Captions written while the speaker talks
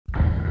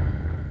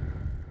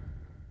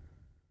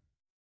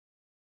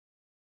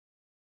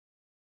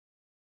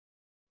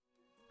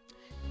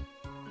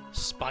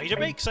Spider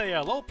bake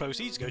sale! All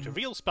proceeds go to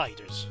real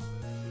spiders.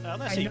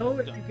 Let's see. I know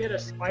if you get a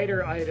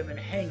spider item and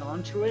hang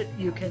on to it,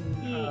 you can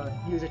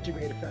use it to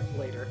great effect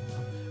later.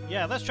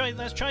 Yeah, let's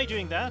try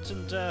doing that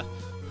and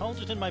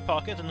hold it in my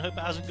pocket and hope it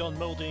hasn't gone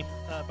mouldy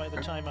by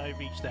the time I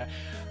reach there.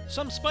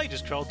 Some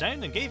spiders crawled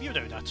down and gave you a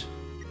donut.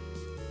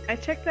 I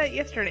checked that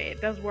yesterday.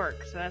 It does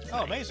work, so that's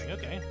nice. Amazing,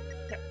 okay.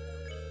 Yep.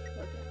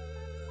 Okay.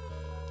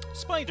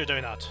 Spider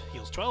donut.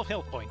 Heals 12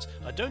 health points.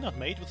 A donut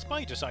made with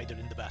spider cider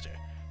in the batter.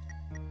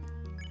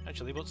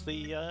 Actually, what's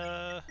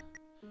the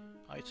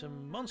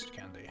item? Monster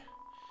candy.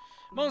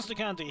 Monster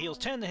candy heals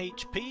 10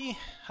 HP,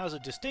 has a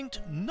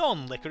distinct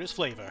non-licorice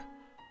flavour.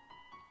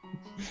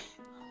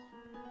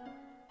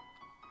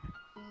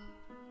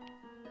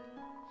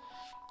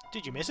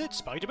 Did you miss it?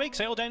 Spider bake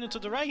sale down and to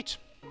the right.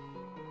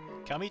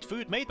 Come eat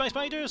food made by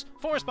spiders,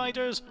 for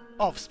spiders,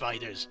 of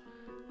spiders.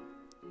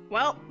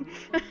 Well,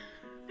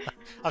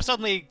 I've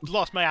suddenly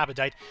lost my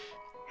appetite.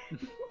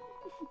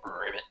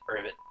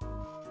 Ribbit.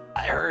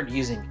 I heard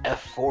using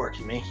F4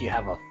 can make you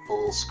have a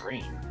full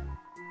screen.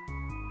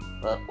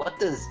 But what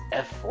does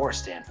F4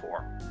 stand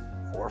for?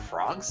 4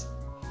 frogs?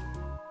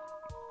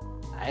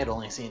 I had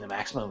only seen a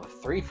maximum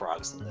of 3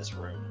 frogs in this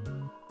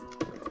room.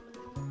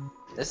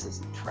 This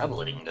is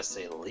troubling, to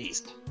say the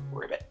least.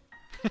 Ribbit.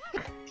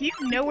 do you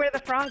know where the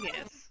frog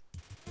is?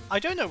 I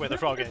don't know where the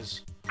frog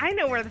is. I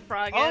know where the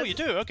frog is. Oh, you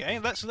do? Okay,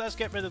 let's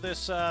get rid of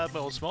this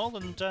mold small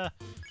and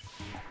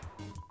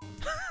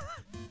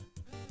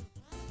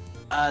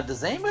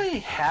does anybody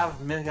have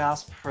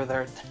Migasp for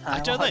their I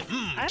don't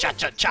know.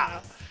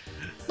 Cha-cha-cha!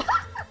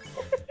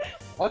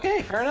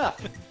 Okay, fair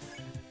enough.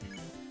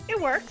 It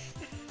works.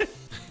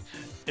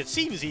 It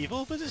seems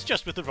evil, but it's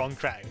just with the wrong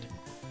crowd.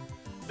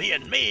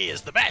 Being me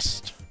is the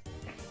best!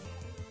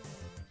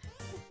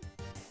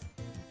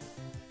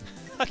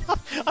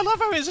 I love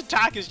how his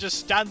attack is just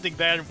standing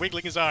there and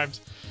wiggling his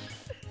arms.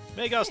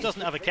 Megos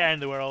doesn't have a care in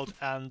the world,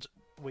 and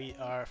we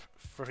are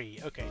free.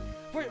 Okay.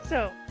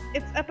 So,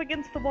 it's up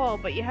against the wall,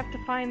 but you have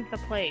to find the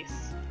place.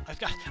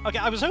 Okay,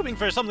 I was hoping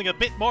for something a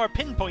bit more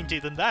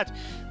pinpointy than that.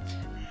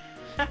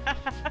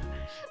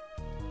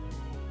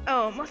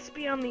 Oh, it must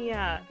be on the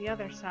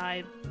other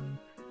side.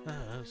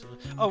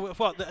 Oh,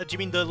 what? Do you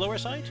mean the lower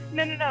side?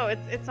 No,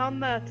 it's on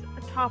the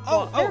top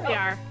wall. There we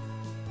are.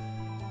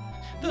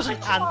 There's an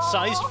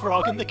ant-sized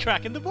frog in the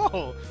crack in the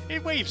wall.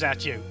 It waves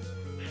at you.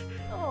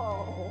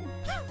 Oh.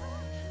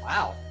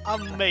 Wow.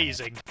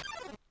 Amazing.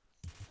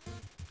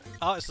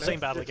 Oh, it's the same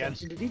battle again.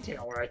 Attention to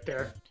detail right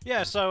there.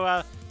 Yeah,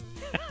 so,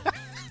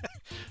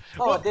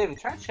 Oh, David,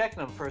 try checking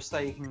him first so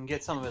you can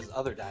get some of his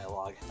other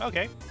dialogue.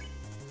 Okay.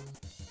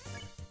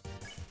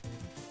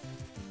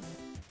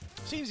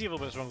 Seems evil,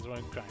 but it's wrong with the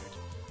wrong crowd.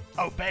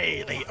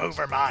 Obey the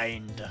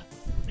Overmind!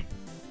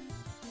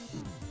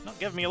 Not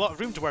giving me a lot of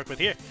room to work with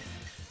here.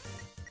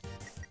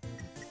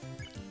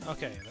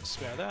 Okay, let's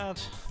spare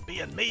that.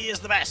 Being me is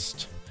the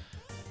best!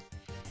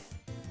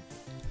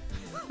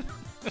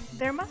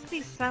 There must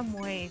be some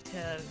way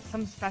to...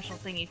 some special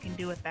thing you can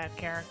do with that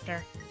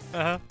character.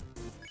 Uh-huh.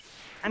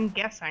 I'm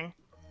guessing.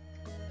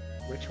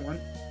 Which one?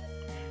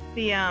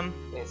 The,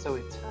 Okay, so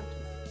it's...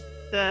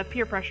 the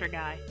peer pressure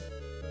guy.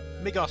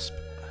 Migosp.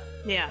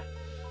 Yeah.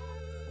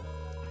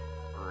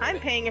 I'm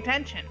paying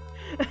attention.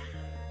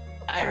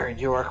 I heard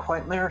you are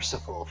quite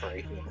merciful for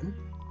a human.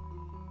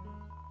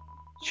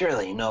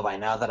 Surely you know by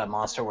now that a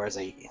monster wears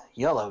a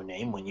yellow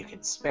name when you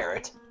can spare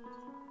it.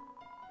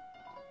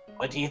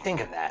 What do you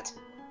think of that?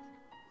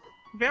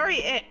 Very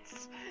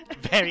its.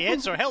 Very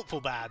its or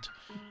helpful bad?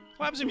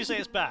 What happens if you say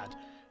it's bad?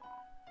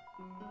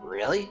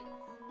 Really?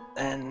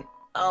 Then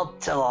I'll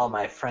tell all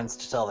my friends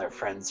to tell their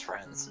friends'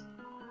 friends.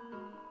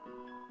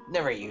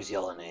 Never use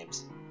yellow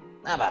names.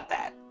 How about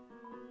that?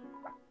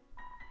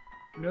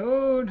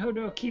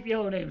 No, keep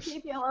yellow names.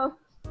 Keep yellow.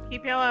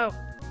 Keep yellow.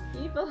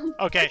 Keep them.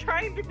 Okay. We're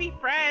trying to be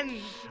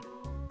friends.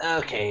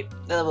 Okay,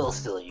 then we'll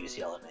still use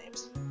yellow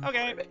names.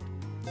 Okay.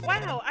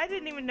 Wow, I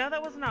didn't even know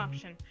that was an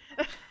option.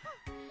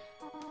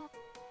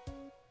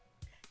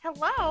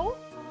 Hello?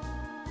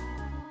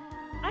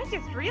 I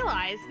just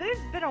realized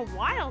there's been a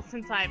while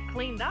since I've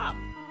cleaned up.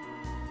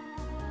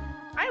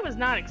 I was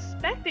not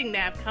expecting to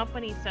have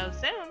company so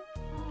soon.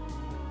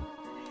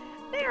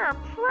 There are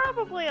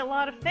probably a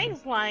lot of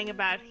things lying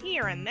about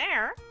here and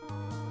there.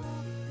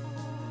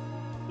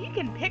 You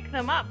can pick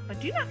them up, but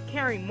do not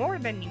carry more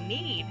than you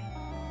need.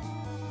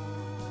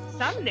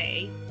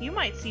 Someday, you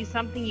might see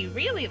something you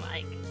really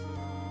like.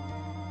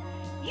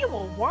 You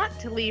will want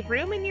to leave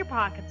room in your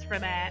pockets for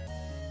that.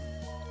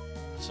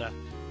 It's a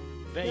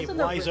very Doesn't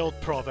wise the-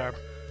 old proverb.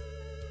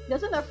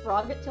 Doesn't the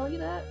frog tell you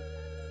that?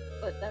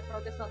 But that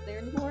frog is not there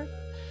anymore?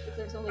 'Cause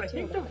there's only I two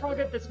think of the them.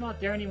 frogget that's not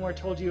there anymore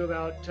told you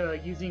about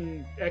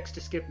using X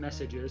to skip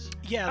messages.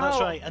 Yeah, that's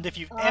Oh. right. And if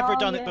you've ever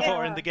done it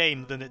before in yeah. the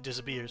game, then it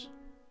disappears.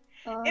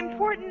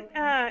 Important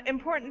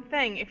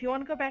thing. If you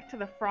want to go back to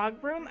the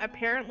frog room,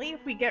 apparently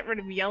if we get rid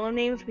of yellow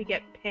names, we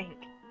get pink.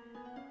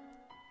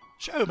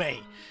 Show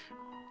me!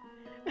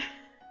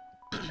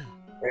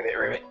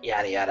 Ribbit,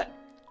 yada yada.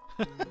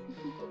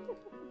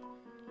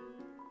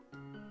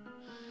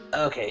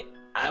 Okay,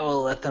 I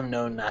will let them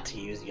know not to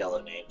use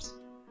yellow names.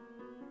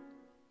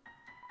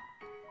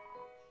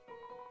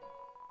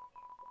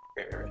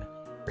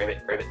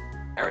 Ribbit,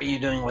 how are you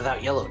doing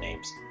without yellow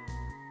names?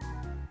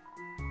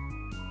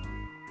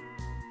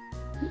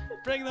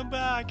 Bring them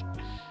back!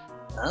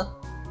 Huh?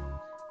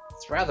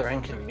 It's rather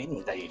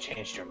inconvenient that you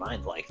changed your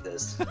mind like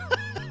this.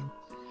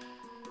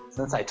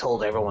 Since I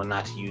told everyone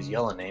not to use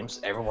yellow names,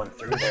 everyone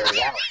threw theirs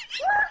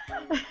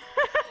out.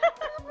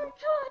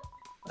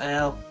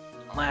 Well,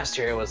 last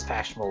year it was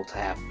fashionable to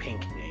have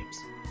pink names.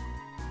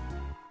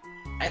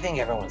 I think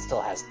everyone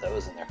still has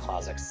those in their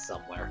closets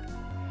somewhere.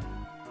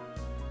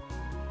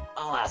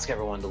 I'll ask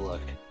everyone to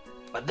look,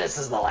 but this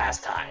is the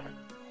last time.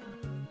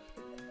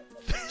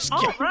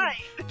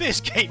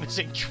 This game is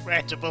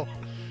incredible.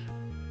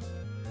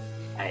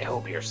 I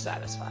hope you're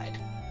satisfied,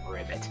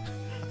 Ribbit.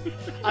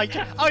 I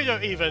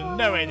don't even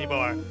know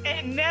anymore.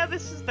 And now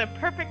this is the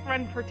perfect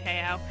run for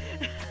Teo.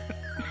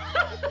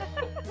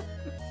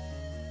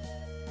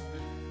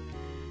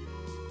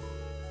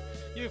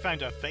 You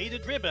found a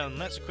faded ribbon.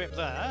 Let's equip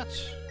that.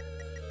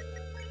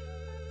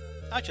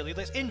 Actually,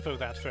 let's info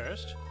that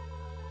first.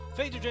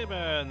 Faded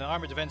ribbon,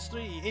 armor defense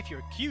 3. If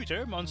you're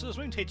cuter, monsters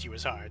won't hit you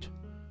as hard.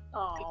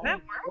 Oh.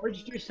 That works.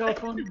 Gorged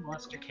yourself on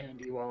monster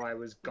candy while I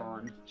was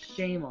gone.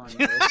 Shame on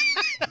you.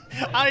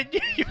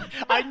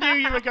 I knew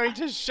you were going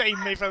to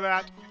shame me for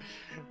that.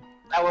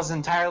 That was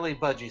entirely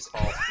Budgie's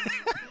fault.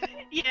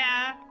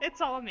 Yeah,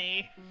 it's all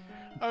me.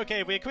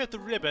 Okay, we equipped the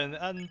ribbon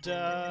and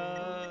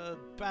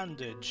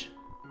bandage.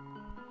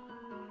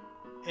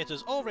 It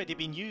has already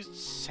been used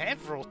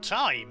several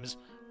times.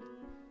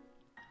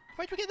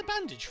 Where'd we get the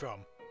bandage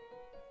from?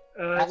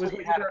 It was what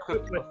we had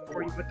equipped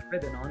before you put the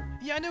ribbon on.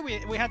 Yeah, I know we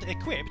had it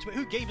equipped, but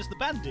who gave us the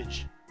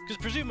bandage? Because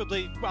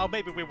presumably, well,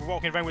 maybe we were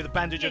walking around with a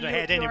bandage on our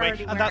head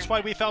anyway, and that's why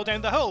we fell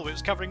down the hole. It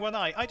was covering one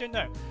eye. I don't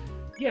know.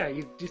 Yeah,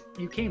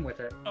 you came with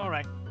it. All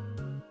right.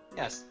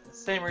 Yes,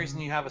 same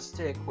reason you have a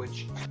stick,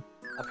 which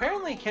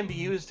apparently can be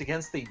used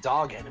against the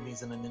dog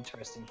enemies in an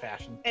interesting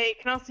fashion. Hey, you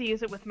can also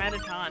use it with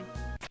Metaton.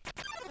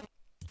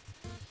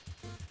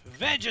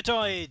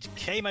 Vegetoid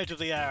came out of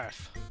the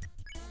earth.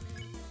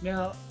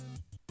 Now,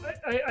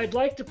 I'd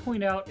like to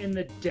point out in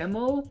the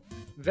demo,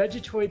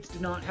 Vegetoids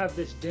did not have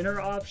this dinner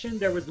option.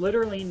 There was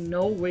literally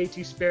no way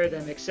to spare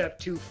them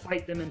except to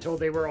fight them until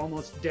they were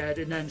almost dead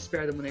and then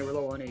spare them when they were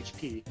low on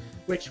HP,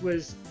 which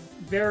was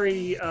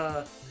very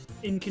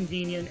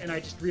inconvenient, and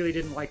I just really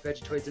didn't like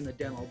Vegetoids in the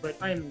demo. But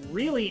I'm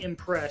really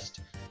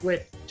impressed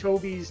with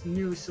Toby's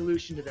new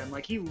solution to them.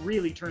 Like, he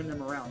really turned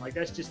them around. Like,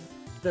 that's just...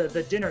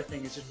 The dinner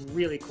thing is just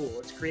really cool.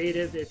 It's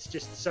creative. It's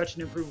just such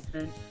an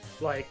improvement.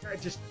 Like,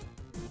 just...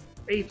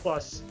 A+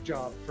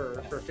 job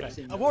for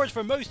fixing them. Awards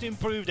for most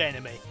improved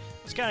enemy.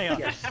 Let's carry on.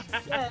 Yes.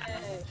 Yay.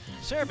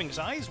 Serving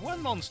size,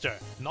 1 monster.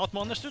 Not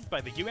monitored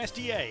by the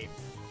USDA.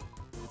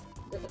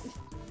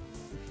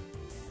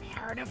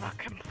 Part of a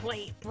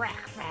complete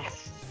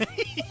breakfast.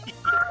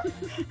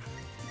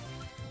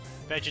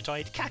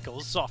 Vegetoid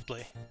cackles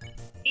softly.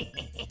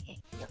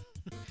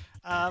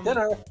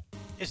 Dinner!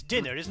 It's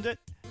dinner, isn't it?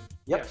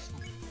 Yep. Yes.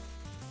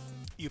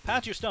 You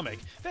pat your stomach.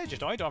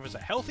 Vegetoid offers a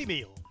healthy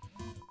meal.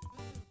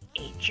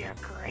 Eat your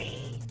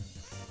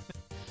greens.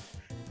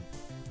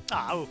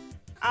 Oh.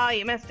 Oh,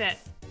 you missed it.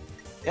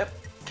 Yep.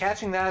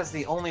 Catching that is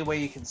the only way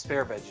you can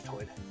spare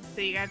Vegetoid.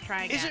 So you gotta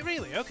try again. Is it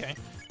really? Okay.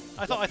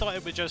 I thought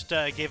it would just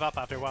give up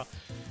after a while.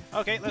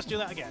 Okay, let's do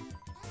that again.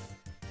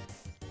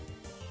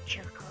 Eat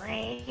your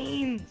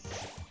grains.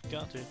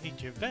 Got to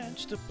eat your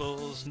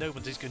vegetables.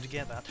 Nobody's going to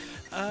get that.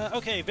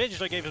 Okay,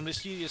 Vegetoid gave him a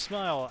mysterious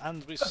smile,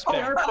 and we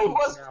spare. Oh, it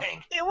was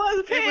pink! It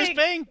was pink. It was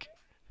pink.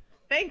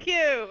 Thank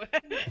you.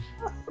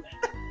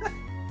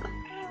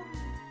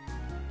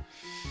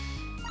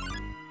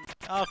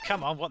 Oh,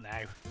 come on, what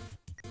now?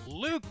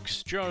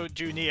 Luke's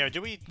Junior.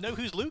 Do we know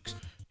who's Luke's?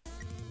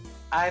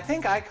 I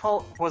think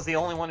was the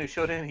only one who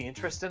showed any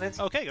interest in it.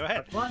 Okay, go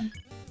ahead. One.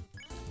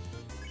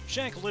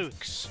 Check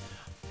Luke's.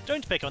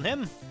 Don't pick on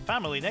him.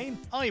 Family name,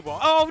 Iwa.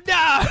 Oh,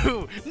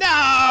 no!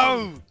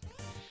 No!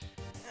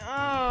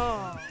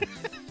 Oh.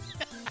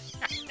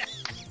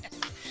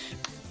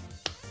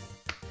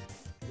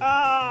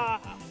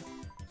 Ah.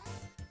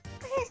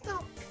 Please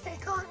don't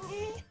pick on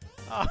me.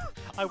 Oh,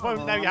 I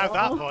won't know you have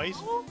that voice.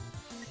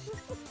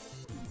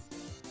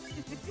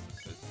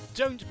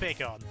 Don't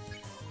pick on.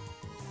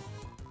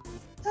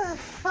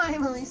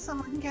 Finally,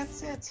 someone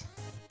gets it.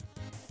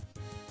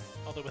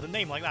 Although with a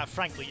name like that,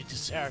 frankly, you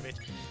deserve it.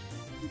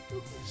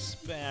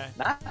 Spare.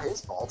 Not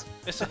his fault.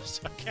 This is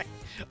okay.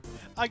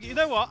 You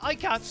know what? I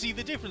can't see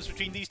the difference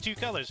between these two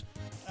colours.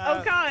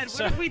 Oh God,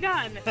 so- what have we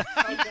done?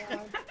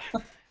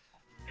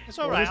 It's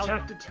We'll alright. just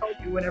have to tell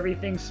you when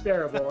everything's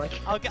spareable. Like,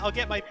 I'll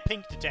get my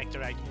pink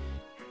detector out.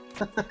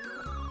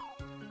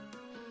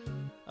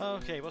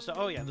 Okay, what's that?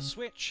 Oh yeah, the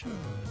switch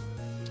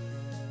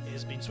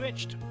has been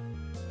switched.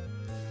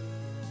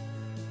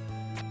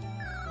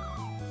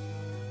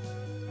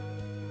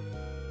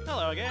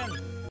 Hello again.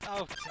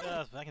 Oh,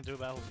 I can do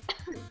well.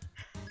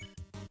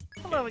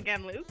 Hello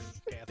again, Luke.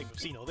 Okay, I think we've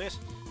seen all this.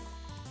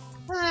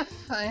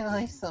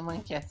 Finally,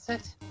 someone gets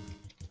it.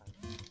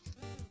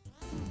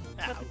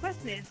 But the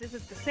question is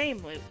it the same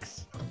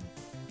Luke's?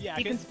 Yeah,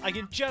 You I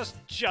can just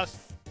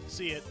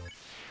see it.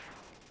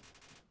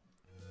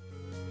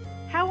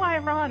 How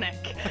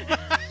ironic.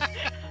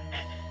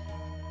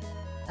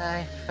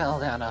 I fell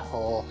down a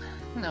hole.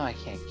 No, I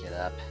can't get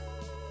up.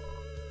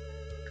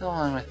 Go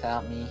on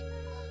without me.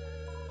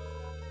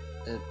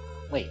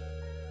 Wait.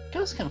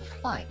 Ghosts can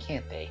fly,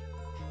 can't they?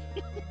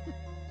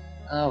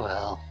 Oh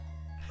well.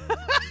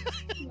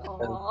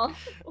 Aww.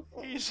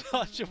 He's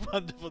such a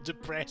wonderful,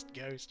 depressed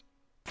ghost.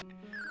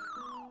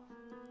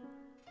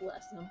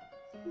 Bless him.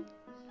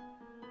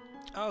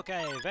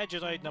 Okay,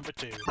 Vegetoid number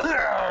 2.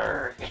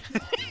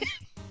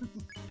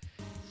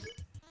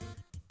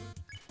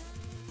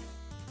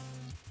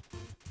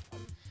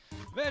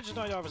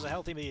 Vegetoid offers a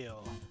healthy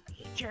meal.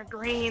 Eat your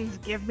greens.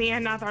 Give me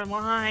another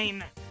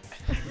line.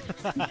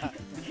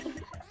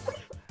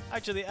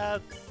 Actually, yeah,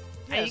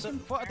 so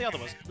what are the other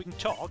ones? We can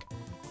talk.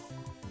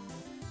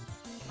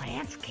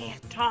 Plants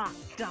can't talk,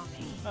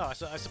 dummy. Oh,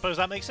 I suppose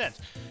that makes sense.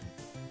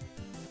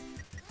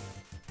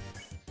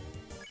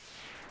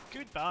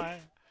 Goodbye.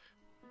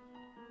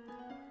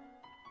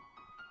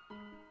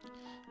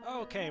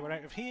 Okay, we're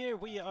out of here.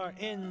 We are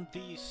in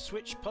the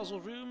switch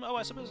puzzle room. Oh,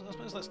 I suppose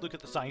let's look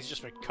at the signs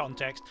just for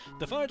context.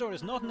 The fire door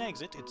is not an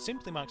exit, it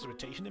simply marks a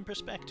rotation in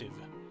perspective.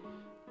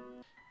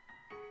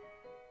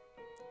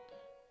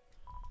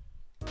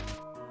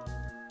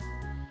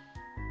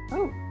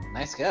 Oh,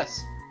 nice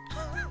guess.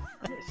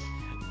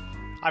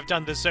 I've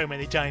done this so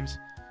many times.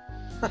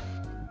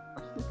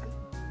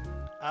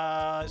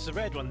 It's the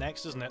red one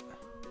next, isn't it?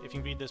 If you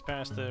can read this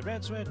past the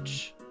red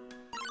switch.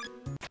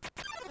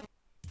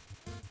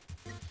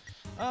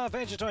 Ah,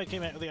 Vegetoid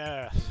came out of the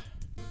earth.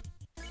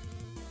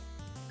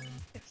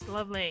 It's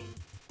lovely.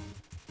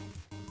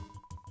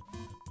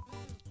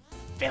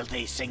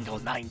 Filthy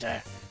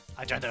single-minder.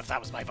 I don't know if that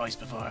was my voice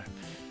before.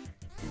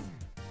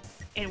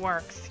 It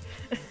works.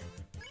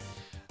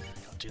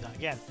 Can't do that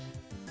again.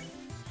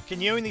 Can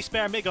you only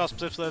spare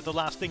Migosps if they're the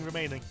last thing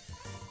remaining?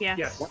 Yes.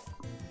 Yes.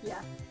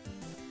 Yeah.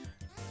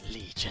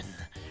 Legion.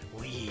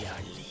 We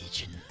are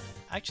Legion.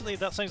 Actually,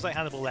 that sounds like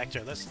Hannibal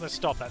Lecter. Let's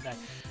stop that now.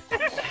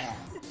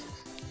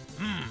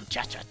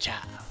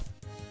 Cha-cha-cha.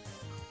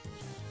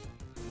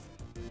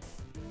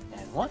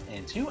 And 1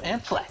 and 2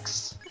 and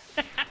flex.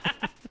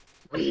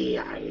 We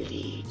are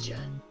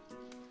Legion.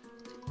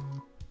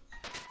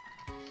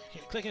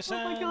 Here, click a Oh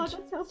sound. my god,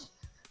 that sounds.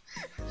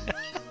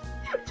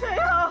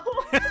 Teo!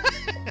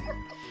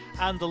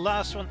 And the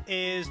last one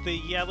is the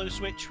yellow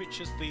switch,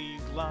 which is the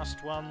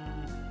last one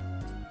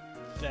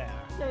there.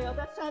 Teo,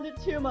 that sounded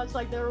too much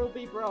like There Will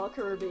Be Bra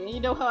Kirby, and you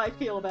know how I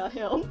feel about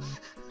him.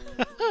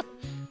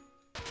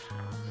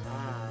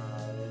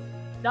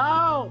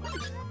 No!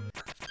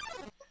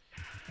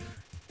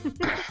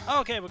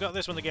 Okay, we got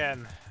this one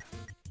again.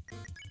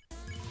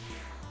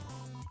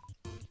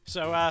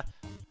 So,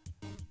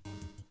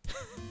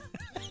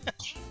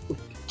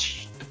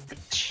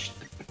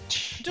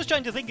 just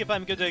trying to think if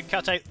I'm going to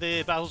cut out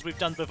the battles we've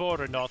done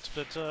before or not,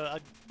 but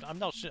I'm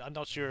not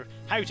sure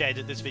how to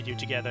edit this video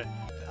together.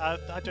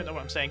 I don't know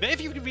what I'm saying, but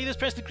if you can read this,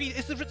 press the green.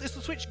 Is the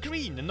switch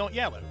green and not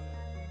yellow?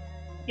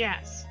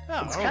 Yes.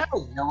 Oh, It's kind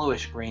of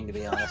yellowish green, to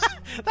be honest.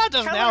 that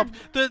doesn't Colour- help.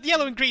 The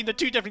yellow and green, they're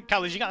two different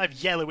colours. You can't have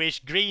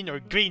yellowish green or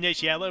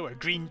greenish yellow or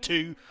green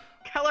 2.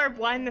 Color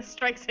blindness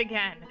strikes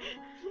again.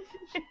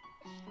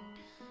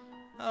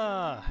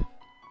 Ah.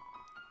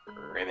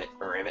 Ribbit,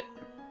 ribbit.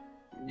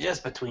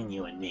 Just between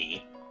you and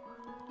me,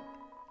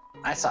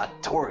 I saw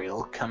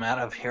Toriel come out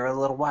of here a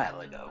little while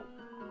ago.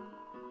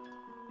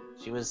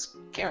 She was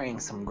carrying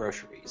some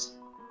groceries.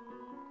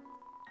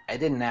 I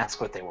didn't ask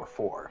what they were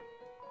for.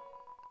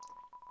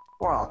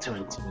 We're all too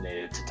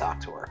intimidated to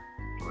talk to her.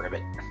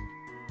 Ribbit.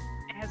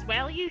 As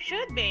well you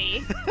should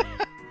be.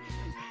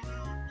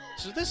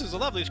 So this is a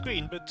lovely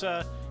screen, but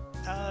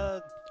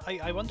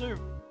I wonder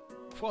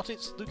what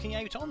it's looking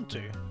out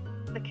onto.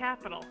 The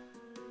capital.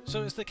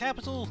 So it's the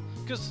capital,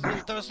 because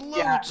there's loads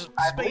Yeah, of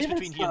I space believe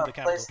between it's here and the the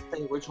capital. place that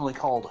they originally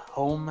called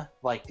home,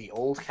 like the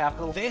old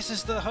capital. This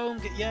is the home.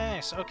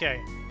 Yes, okay.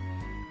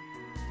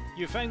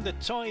 You found the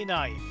toy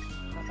knife.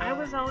 I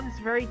was always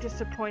very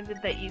disappointed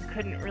that you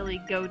couldn't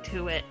really go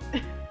to it.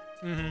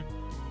 Mm-hmm.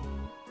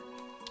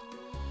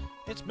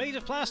 It's made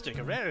of plastic,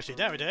 a rarity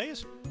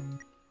nowadays.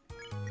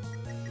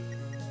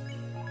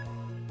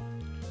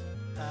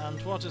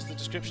 And what is the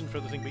description for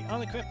the thing we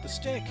unequip? The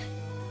stick.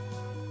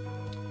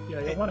 Yeah,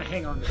 you'll want to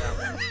hang on to that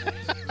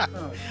one.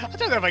 Oh. I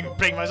don't know if I can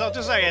bring myself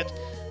to say it.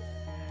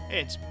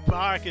 Its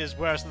bark is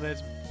worse than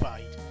its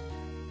bite.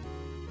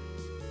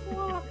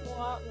 Wah,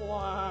 wah,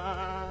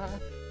 wah.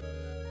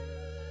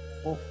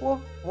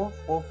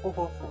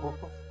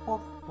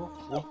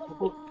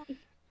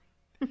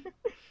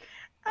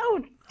 Oh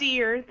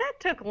dear, that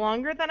took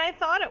longer than I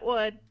thought it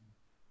would.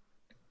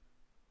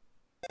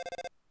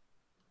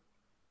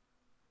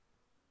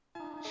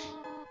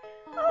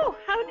 Oh,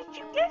 how did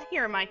you get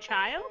here, my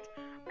child?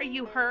 Are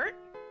you hurt?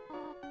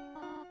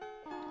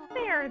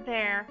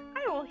 There,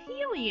 I will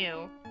heal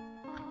you.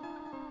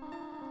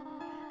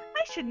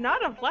 I should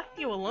not have left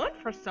you alone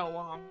for so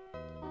long.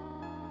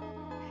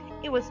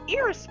 It was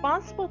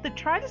irresponsible to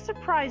try to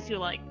surprise you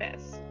like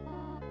this.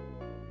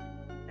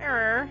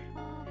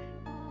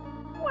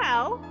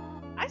 Well,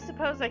 I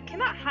suppose I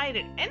cannot hide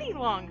it any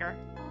longer.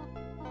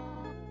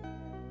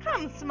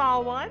 Come,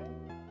 small one.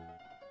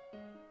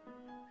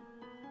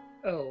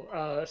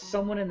 Oh,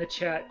 someone in the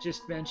chat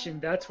just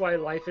mentioned that's why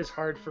life is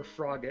hard for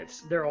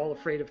froggets. They're all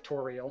afraid of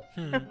Toriel.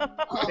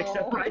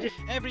 Except I just...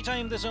 Every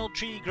time this old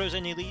tree grows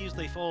any leaves,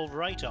 they fall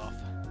right off.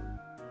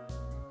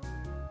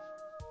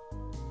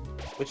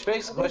 Which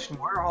begs the question,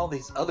 where are all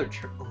these other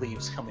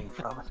leaves coming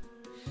from?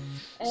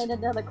 And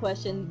another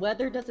question,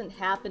 weather doesn't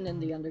happen in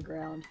the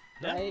underground,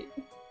 No. right?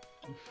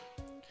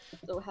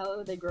 So how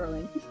are they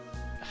growing?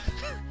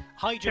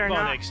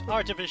 Hydroponics,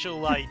 artificial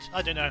light,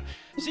 I don't know.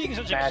 Seeing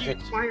such Magic. a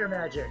cute... Fire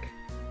magic.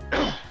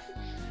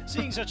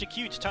 Seeing such a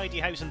cute, tidy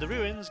house in the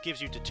ruins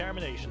gives you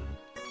determination.